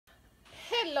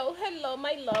Hello,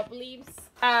 my lovelies.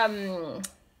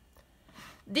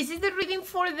 This is the reading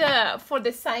for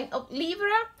the sign of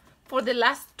Libra for the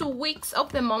last 2 weeks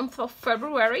of the month of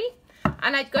February.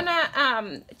 And I'm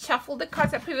gonna shuffle the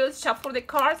cards. I previously shuffled the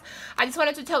cards. I just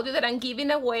wanted to tell you that I'm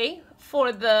giving away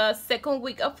for the second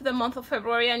week of the month of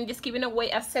February. I'm just giving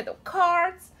away a set of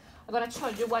cards. I'm gonna show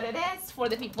you what it is for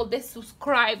the people that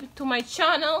subscribe to my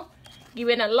channel. Give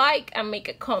it a like and make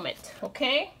a comment,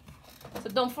 okay? So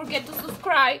don't forget to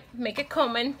subscribe, make a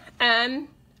comment, and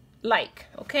like,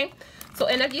 okay? So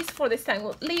energies for the sign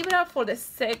of Libra for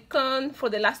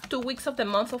the last 2 weeks of the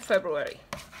month of February.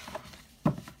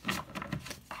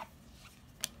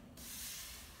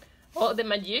 Oh, the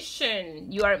Magician.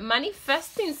 You are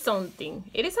manifesting something.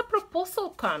 It is a proposal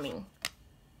coming.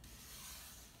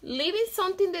 Leaving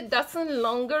something that doesn't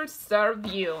longer serve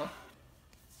you.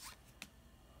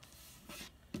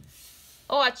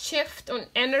 Oh, a shift on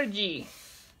energy.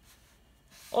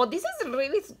 Oh, this is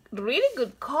really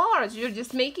good cards. You're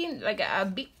just making like a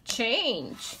big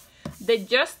change. The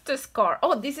Justice card.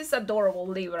 Oh, this is adorable,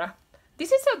 Libra.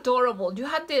 This is adorable. You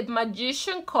had the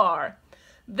Magician card.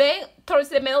 Then towards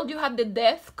the middle you have the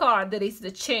Death card, that is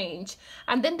the change.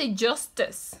 And then the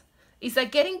Justice. It's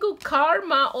like getting good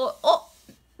karma. Oh,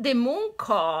 the Moon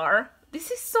card. This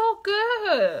is so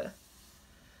good.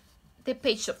 The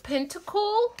Page of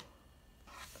Pentacles.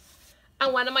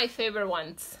 And one of my favorite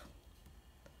ones,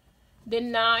 the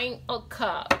Nine of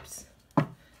Cups.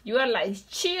 You are like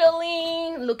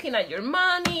chilling, looking at your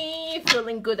money,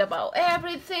 feeling good about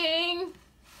everything.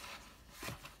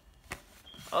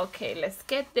 Okay, let's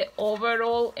get the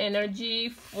overall energy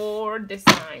for the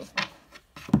sign.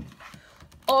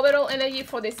 Overall energy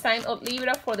for the sign of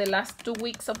Libra for the last 2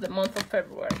 weeks of the month of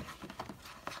February.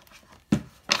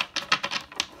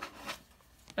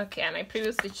 Okay, and I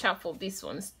previously shuffled these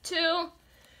ones too.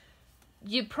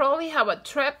 You probably have a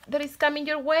trip that is coming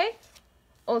your way,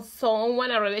 or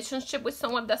a relationship with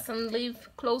someone that doesn't live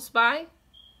close by.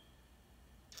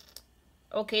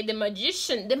 Okay, the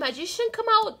Magician. The Magician come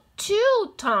out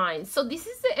 2 times. So this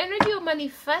is the energy of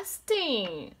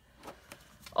manifesting.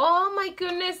 Oh my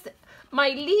goodness. My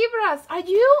Libras, are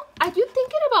you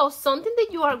thinking about something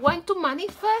that you are going to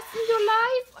manifest in your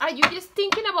life? Are you just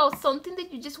thinking about something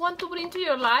that you just want to bring to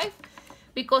your life?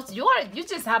 Because you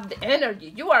just have the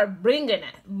energy. You are bringing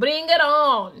it. Bring it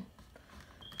on.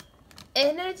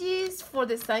 Energies for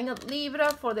the sign of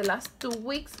Libra for the last 2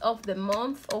 weeks of the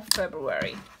month of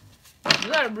February.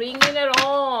 You are bringing it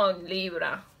on,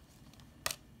 Libra.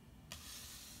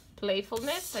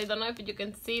 Playfulness. I don't know if you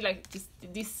can see like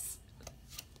this.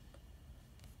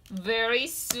 Very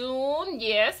soon.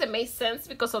 Yes, it makes sense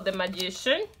because of the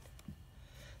Magician.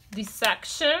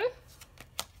 Deception.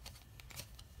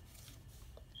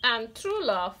 And true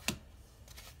love.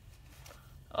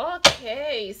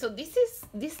 Okay, so this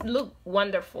look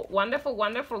wonderful. Wonderful.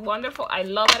 I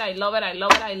love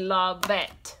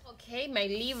it. Okay, my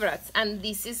Libras, and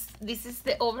this is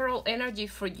the overall energy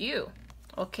for you.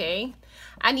 Okay,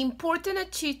 an important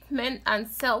achievement and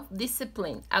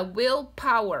self-discipline, a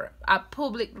willpower, a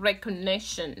public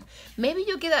recognition. Maybe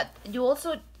you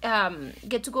also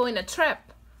get to go in a trip.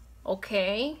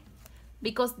 Okay,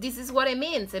 because this is what it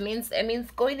means. It means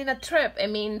going in a trip. It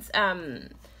means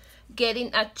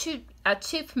getting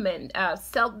achievement,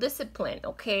 self-discipline.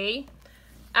 Okay,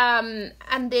 and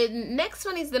the next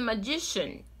one is the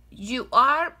Magician. You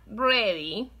are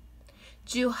ready.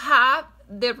 You have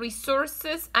the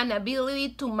resources and ability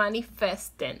to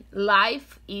manifest them.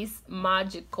 Life is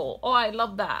magical. Oh, I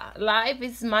love that. Life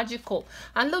is magical.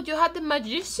 And look, you have the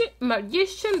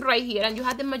magician right here, and you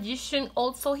have the Magician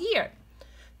also here.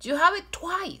 You have it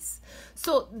twice.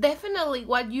 So definitely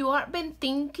what you have been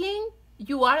thinking,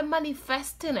 you are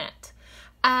manifesting it.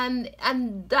 And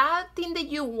that thing that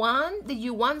you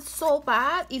want so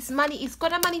bad is money. It's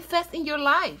gonna manifest in your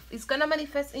life. It's gonna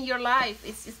manifest in your life.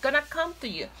 It's gonna come to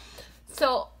you.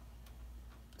 So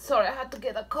sorry, I had to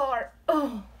get a card.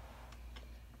 Oh.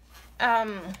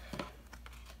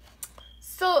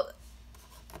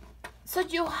 So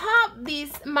you have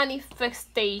this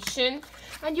manifestation,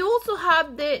 and you also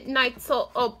have the Knights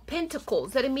of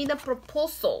Pentacles that mean a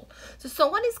proposal. So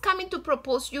someone is coming to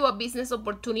propose you a business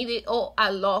opportunity or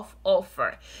a love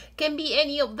offer. Can be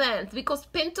any of them, because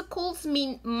Pentacles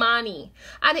mean money,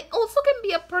 and it also can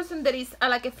be a person that is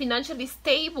like a financially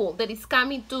stable that is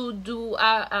coming to do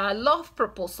a love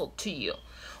proposal to you.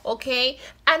 Okay,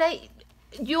 and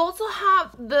you also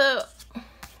have the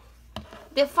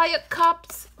Fire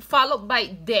Cups followed by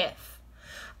Death.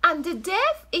 And the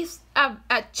death is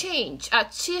a change, a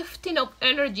shifting of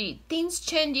energy, things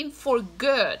changing for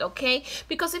good, okay?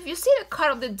 Because if you see the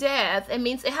card of the death, it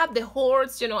means they have the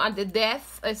horse, you know, and the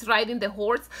death is riding the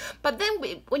horse. But then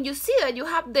when you see that, you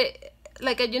have the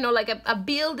like a, you know, like a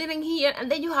building in here,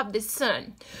 and then you have the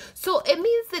sun. So it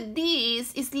means that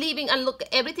this is living, and look,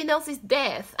 everything else is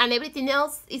death and everything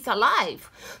else is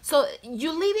alive. So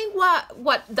you living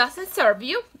what doesn't serve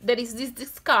you. There is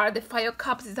this card, the Five of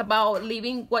Cups, is about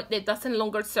living what that doesn't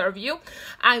longer serve you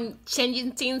and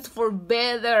changing things for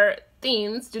better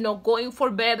things, you know, going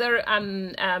for better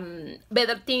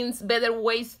better things, better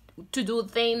ways to do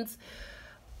things.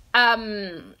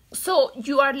 So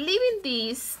you are leaving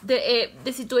this, the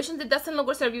situation that doesn't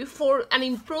longer serve you, for an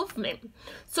improvement.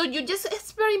 So you're just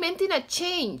experimenting a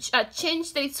change that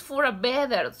is for a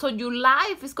better. So your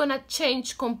life is gonna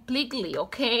change completely,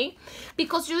 okay?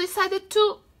 Because you decided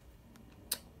to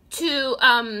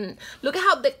look at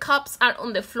how the cups are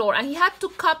on the floor, and he had two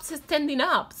cups standing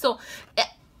up. So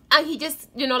and he just,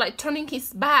 you know, like turning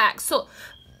his back. So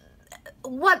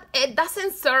what it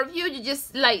doesn't serve you, you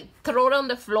just like throw it on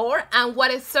the floor, and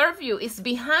what it serves you is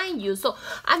behind you. So,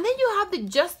 and then you have the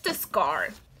Justice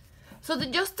card. So the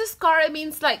Justice card,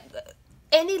 means like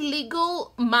any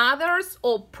legal matters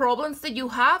or problems that you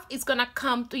have is gonna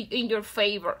come to in your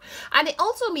favor. And it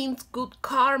also means good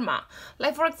karma.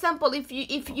 Like, for example, if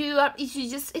you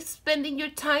just spending your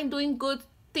time doing good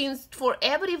things for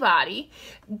everybody,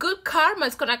 good karma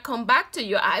is gonna come back to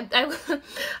you. I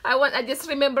just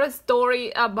remember a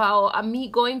story about me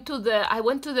going to I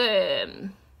went to the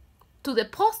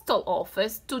postal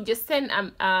office to just send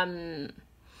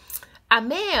a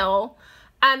mail.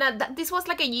 And this was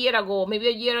like a year ago, maybe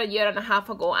a year and a half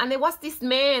ago. And there was this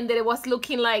man that was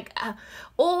looking like,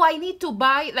 oh, I need to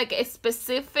buy like a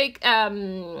specific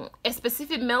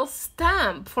mail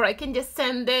stamp for I can just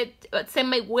send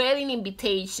my wedding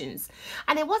invitations.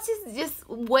 And it was just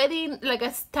wedding, like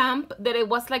a stamp that it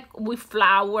was like with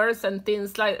flowers and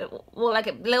things like, well, like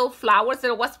little flowers, that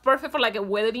it was perfect for like a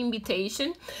wedding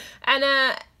invitation. And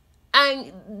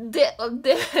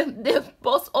the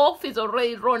post office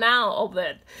already run out of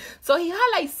it. So he had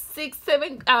like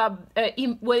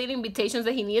 6-7 wedding invitations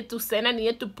that he needed to send. I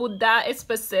needed to put that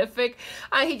specific.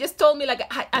 And he just told me, like,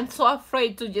 I'm so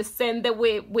afraid to just send it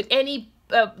with any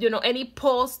any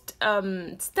post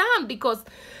stamp, because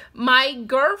my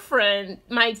girlfriend,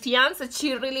 my fiance,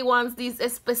 she really wants this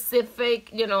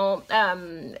specific,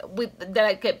 with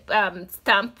like a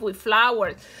stamp with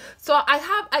flowers. So I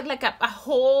have like a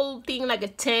whole thing, like a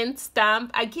 10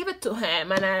 stamp. I give it to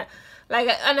him, and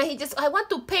he just, I want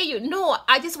to pay you. No,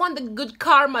 I just want the good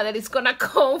karma that is gonna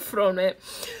come from it.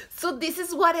 So this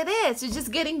is what it is. You're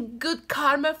just getting good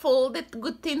karma for all the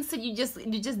good things that you just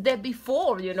did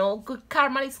before. Good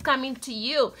karma is coming to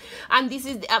you, and this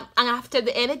is and after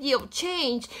the energy of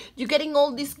change, you're getting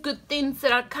all these good things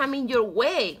that are coming your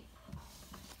way.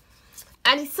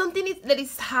 And it's something that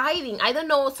is hiding. I don't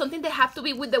know, something that have to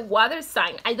be with the water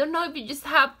sign. I don't know if you just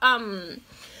have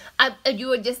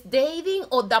you are just dating,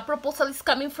 or that proposal is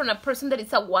coming from a person that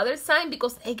is a water sign,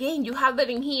 because again, you have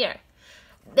it in here.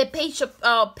 The Page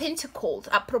of Pentacles,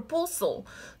 a proposal.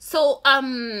 So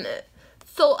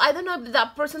so I don't know if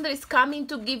that person that is coming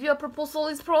to give you a proposal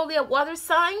is probably a water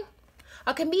sign.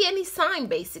 It can be any sign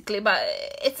basically, but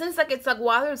it seems like it's a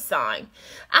water sign.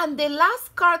 And the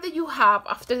last card that you have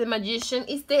after the Magician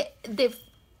is the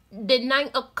Nine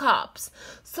of Cups.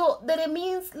 So that it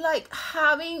means like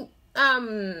having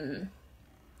that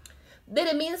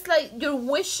it means like your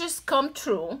wishes come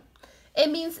true. It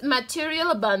means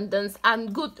material abundance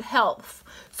and good health.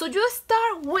 So you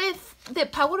start with the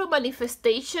power of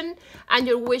manifestation and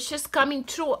your wishes coming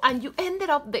true, and you ended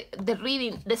up the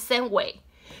reading the same way,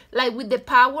 like with the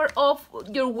power of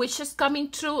your wishes coming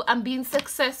true and being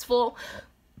successful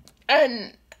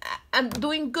and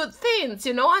doing good things,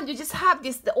 and you just have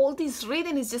all this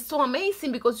reading is just so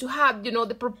amazing, because you have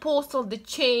the proposal, the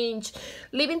change,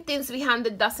 leaving things behind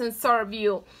that doesn't serve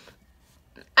you.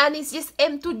 And it's just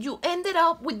you ended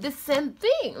up with the same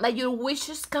thing, like your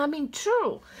wishes coming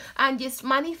true and just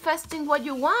manifesting what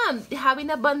you want, having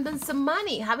abundance of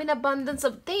money, having abundance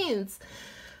of things.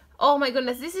 Oh my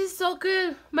goodness, this is so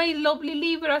good, my lovely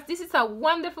Libras. This is a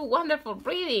wonderful, wonderful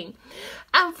reading.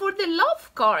 And for the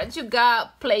love cards, you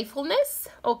got playfulness,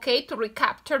 okay, to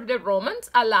recapture the romance,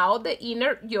 allow the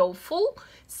inner youthful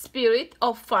spirit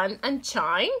of fun and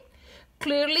shine,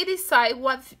 clearly decide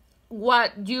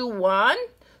what you want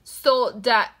so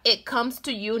that it comes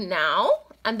to you now.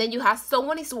 And then you have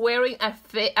someone is wearing a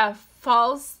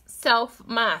false self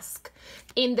mask.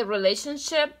 in the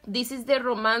relationship. This is the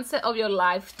romance of your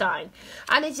lifetime.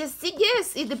 And it's just,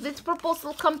 yes, if this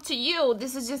proposal come to you,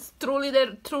 this is just truly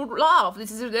the true love.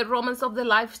 This is the romance of the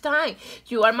lifetime.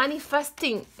 You are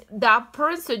manifesting that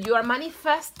person. You are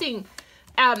manifesting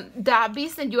that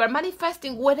business. You are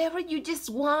manifesting whatever you just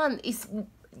want. Is,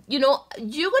 you know,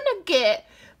 you're gonna get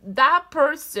that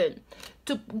person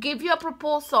to give you a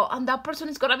proposal, and that person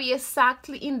is gonna be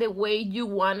exactly in the way you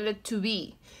wanted it to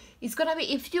be. It's gonna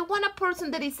be, if you want a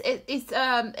person that is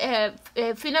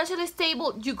financially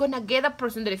stable, you're gonna get a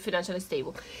person that is financially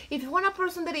stable. If you want a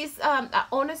person that is an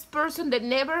honest person that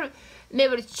never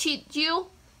cheat you,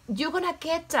 you're gonna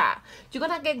get that. You're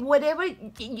gonna get whatever.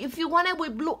 If you want it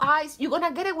with blue eyes, you're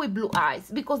gonna get it with blue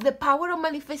eyes, because the power of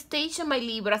manifestation, my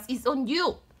Libras, is on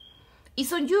you.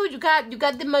 It's on you. You got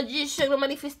the Magician, the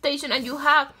manifestation, and you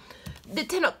have the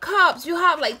Ten of Cups. You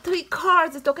have like 3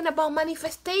 cards that's talking about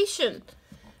manifestation,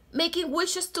 making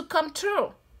wishes to come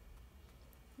true.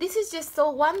 This is just so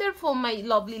wonderful, my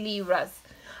lovely Libras.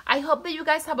 I hope that you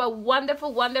guys have a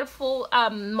wonderful, wonderful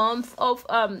month of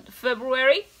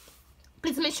February.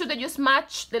 Please make sure that you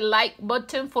smash the like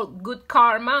button for good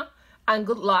karma and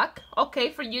good luck,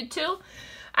 okay, for you too.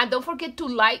 And don't forget to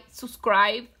like,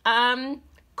 subscribe,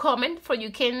 comment, for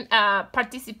you can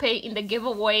participate in the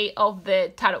giveaway of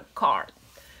the tarot card.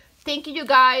 Thank you, you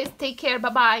guys. Take care.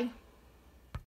 Bye-bye.